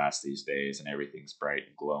aluminum and glass these days, and everything's bright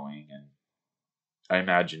and glowing. And I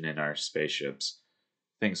imagine in our spaceships,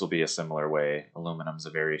 things will be a similar way. Aluminum's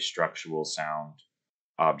a very structural sound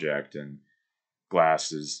object, and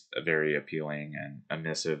glass is very appealing, and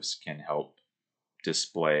emissives can help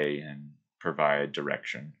display and provide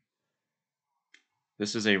direction.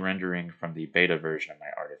 This is a rendering from the beta version of my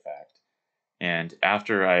artifact, and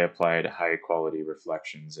after I applied high quality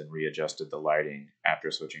reflections and readjusted the lighting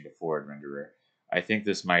after switching to forward renderer, I think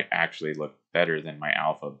this might actually look better than my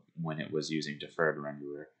alpha when it was using deferred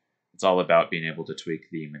renderer. It's all about being able to tweak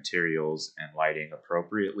the materials and lighting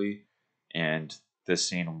appropriately, and this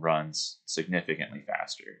scene runs significantly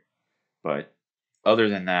faster. But other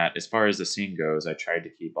than that, as far as the scene goes, I tried to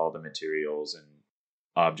keep all the materials and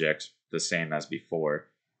objects the same as before.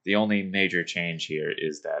 The only major change here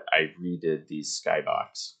is that I redid the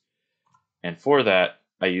skybox. And for that,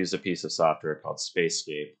 I used a piece of software called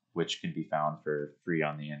Spacescape, which can be found for free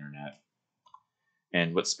on the internet.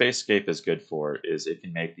 And what Spacescape is good for is it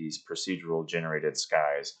can make these procedural generated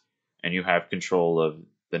skies, and you have control of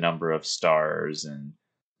the number of stars, and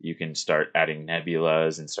you can start adding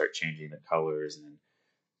nebulas and start changing the colors. And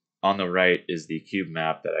on the right is the cube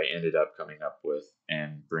map that I ended up coming up with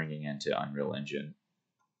and bringing into Unreal Engine.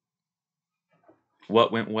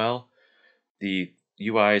 What went well? The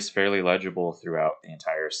UI is fairly legible throughout the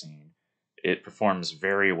entire scene. It performs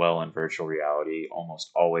very well in virtual reality, almost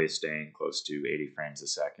always staying close to 80 frames a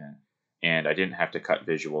second, and I didn't have to cut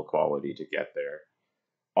visual quality to get there.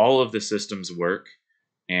 All of the systems work,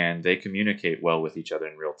 and they communicate well with each other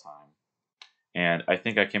in real time. And I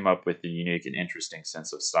think I came up with a unique and interesting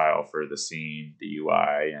sense of style for the scene, the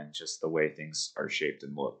UI, and just the way things are shaped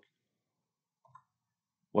and look.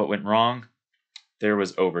 What went wrong? there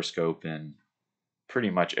was overscope in pretty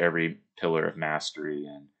much every pillar of mastery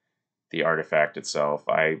and the artifact itself.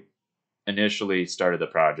 I initially started the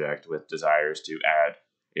project with desires to add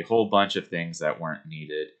a whole bunch of things that weren't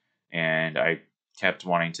needed, and I kept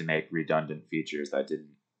wanting to make redundant features that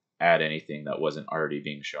didn't add anything that wasn't already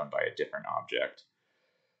being shown by a different object.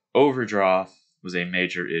 Overdraw was a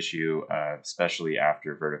major issue, especially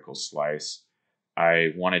after vertical slice.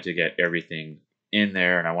 I wanted to get everything in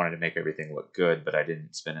there and I wanted to make everything look good, but I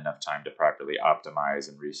didn't spend enough time to properly optimize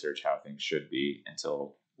and research how things should be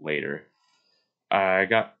until later. I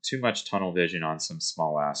got too much tunnel vision on some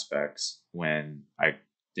small aspects when I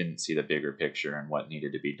didn't see the bigger picture and what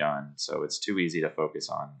needed to be done. So it's too easy to focus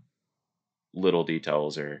on little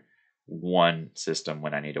details or one system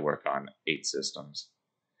when I need to work on 8 systems.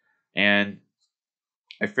 And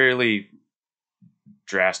I fairly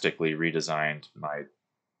drastically redesigned my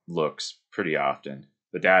looks pretty often.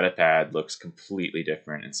 The data pad looks completely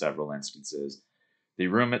different in several instances. The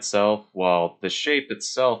room itself, while the shape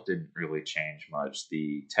itself didn't really change much,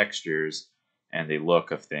 the textures and the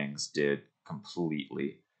look of things did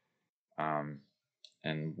completely.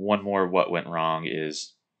 And one more what went wrong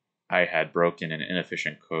is I had broken an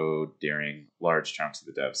inefficient code during large chunks of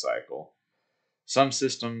the dev cycle. Some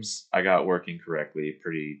systems I got working correctly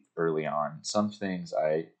pretty early on. Some things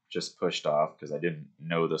I just pushed off because I didn't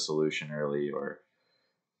know the solution early, or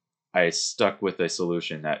I stuck with a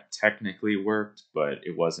solution that technically worked, but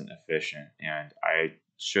it wasn't efficient, and I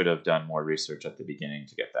should have done more research at the beginning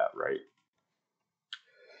to get that right.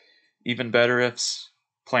 Even better ifs,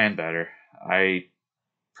 plan better. I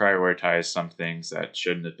prioritized some things that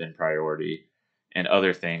shouldn't have been priority, and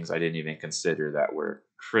other things I didn't even consider that were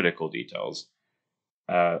critical details.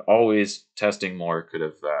 Always testing more could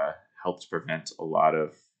have helped prevent a lot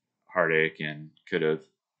of heartache and could have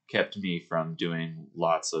kept me from doing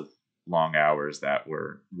lots of long hours that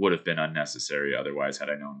would have been unnecessary otherwise had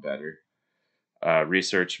I known better.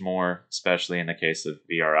 Research more, especially in the case of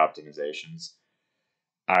VR optimizations.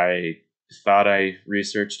 I thought I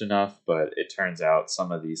researched enough, but it turns out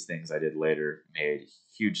some of these things I did later made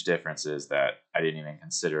huge differences that I didn't even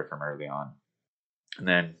consider from early on. And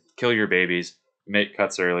then kill your babies. Make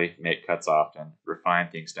cuts early, make cuts often, refine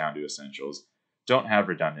things down to essentials. Don't have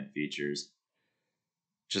redundant features.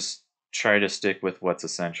 Just try to stick with what's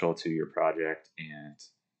essential to your project, and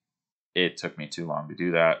it took me too long to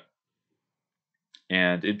do that.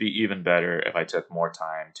 And it'd be even better if I took more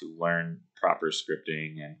time to learn proper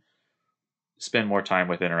scripting and spend more time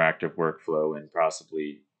with interactive workflow and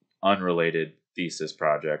possibly unrelated thesis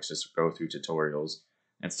projects, just go through tutorials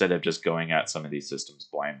instead of just going at some of these systems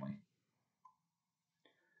blindly.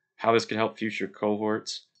 How this could help future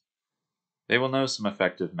cohorts? They will know some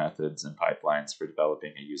effective methods and pipelines for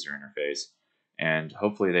developing a user interface, and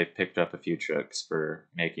hopefully they've picked up a few tricks for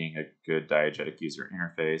making a good diegetic user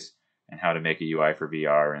interface and how to make a UI for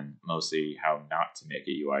VR, and mostly how not to make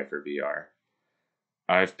a UI for VR.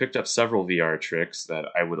 I've picked up several VR tricks that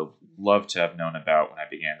I would have loved to have known about when I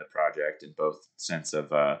began the project in both sense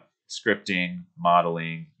of scripting,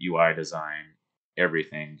 modeling, UI design,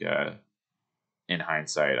 everything. In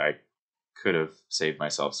hindsight, I could have saved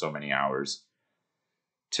myself so many hours.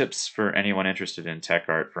 Tips for anyone interested in tech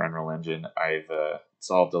art for Unreal Engine. I've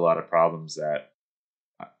solved a lot of problems that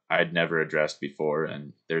I'd never addressed before,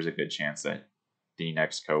 and there's a good chance that the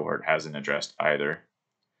next cohort hasn't addressed either.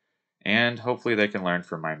 And hopefully they can learn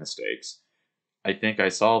from my mistakes. I think I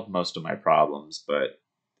solved most of my problems, but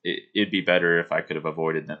it'd be better if I could have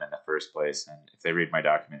avoided them in the first place, and if they read my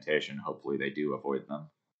documentation, hopefully they do avoid them.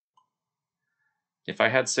 If I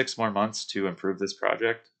had 6 more months to improve this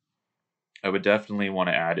project, I would definitely want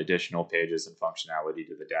to add additional pages and functionality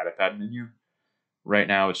to the datapad menu. Right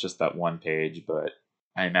now it's just that one page, but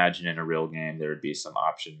I imagine in a real game there would be some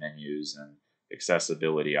option menus and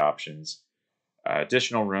accessibility options.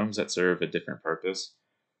 Additional rooms that serve a different purpose.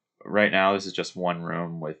 Right now this is just one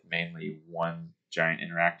room with mainly one giant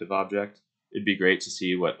interactive object. It'd be great to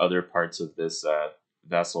see what other parts of this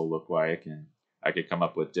vessel look like, and I could come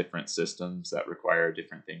up with different systems that require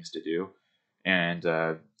different things to do. And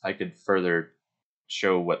I could further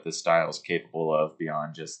show what the style is capable of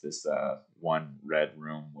beyond just this one red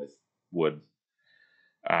room with wood.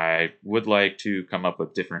 I would like to come up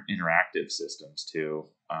with different interactive systems too.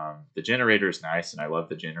 The generator is nice, and I love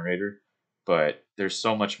the generator, but there's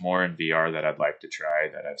so much more in VR that I'd like to try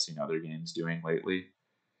that I've seen other games doing lately.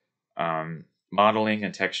 Modeling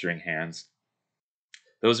and texturing hands.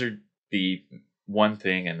 Those are the one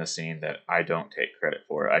thing in the scene that I don't take credit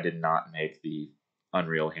for. I did not make the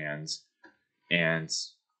Unreal hands, and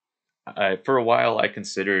for a while I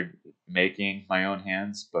considered making my own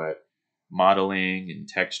hands, but modeling and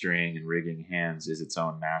texturing and rigging hands is its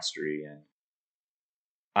own mastery, and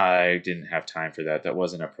I didn't have time for that. That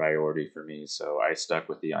wasn't a priority for me, so I stuck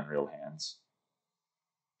with the Unreal hands.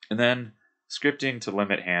 And then scripting to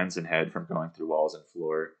limit hands and head from going through walls and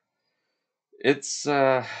floor. It's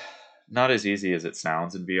not as easy as it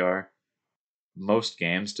sounds in VR. Most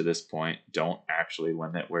games to this point don't actually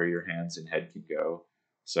limit where your hands and head can go,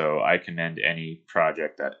 so I commend any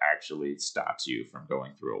project that actually stops you from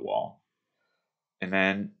going through a wall. And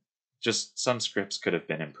then just some scripts could have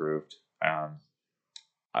been improved.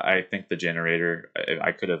 I think the generator,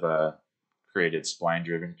 I could have created spline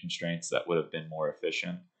driven constraints that would have been more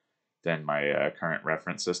efficient than my current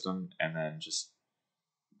reference system, and then just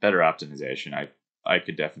better optimization. I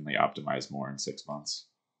could definitely optimize more in 6 months.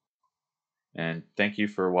 And thank you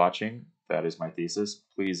for watching. That is my thesis.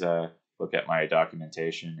 Please look at my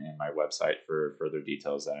documentation and my website for further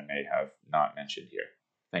details that I may have not mentioned here.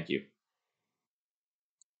 Thank you.